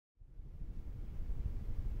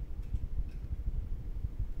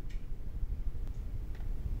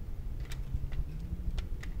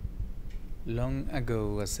Long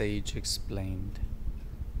ago a sage explained,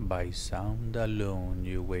 by sound alone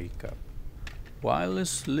you wake up. While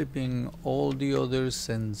sleeping, all the other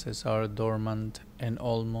senses are dormant and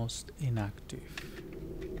almost inactive.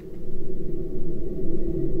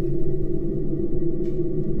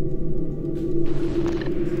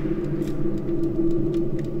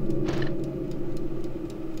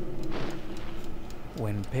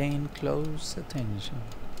 When paying close attention,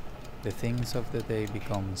 the things of the day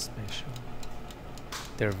become special.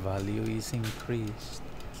 Their value is increased,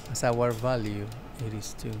 as our value it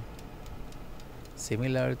is too.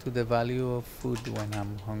 Similar to the value of food when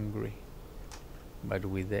I'm hungry, but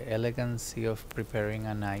with the elegancy of preparing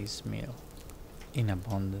a nice meal in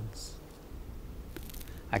abundance.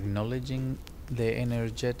 Acknowledging the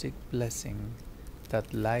energetic blessing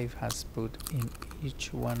that life has put in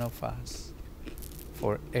each one of us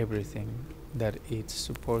for everything that is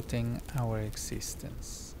supporting our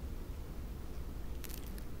existence.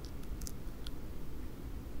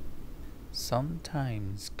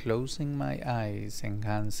 Sometimes closing my eyes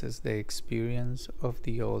enhances the experience of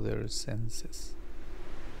the other senses.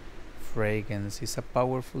 Fragrance is a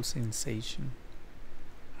powerful sensation,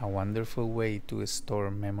 a wonderful way to store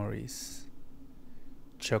memories.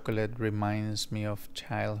 Chocolate reminds me of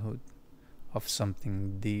childhood, of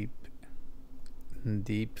something deep,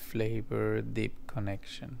 deep flavor, deep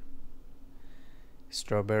connection.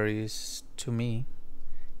 Strawberries, to me,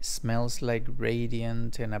 smells like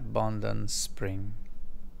radiant and abundant spring,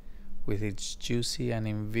 with its juicy and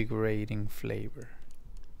invigorating flavor.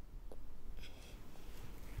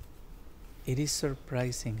 It is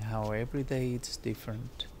surprising how every day it's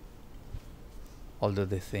different. Although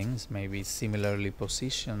the things may be similarly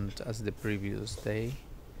positioned as the previous day,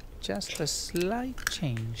 just a slight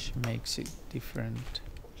change makes it different.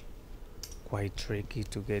 Quite tricky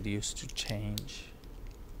to get used to change.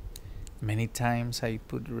 Many times I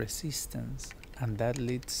put resistance, and that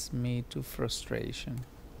leads me to frustration,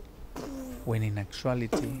 when in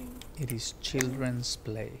actuality it is children's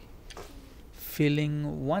play,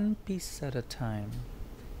 feeling one piece at a time,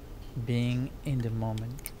 being in the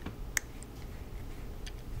moment.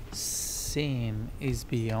 Seeing is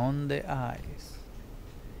beyond the eyes.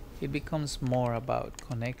 It becomes more about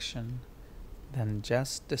connection than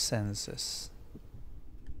just the senses.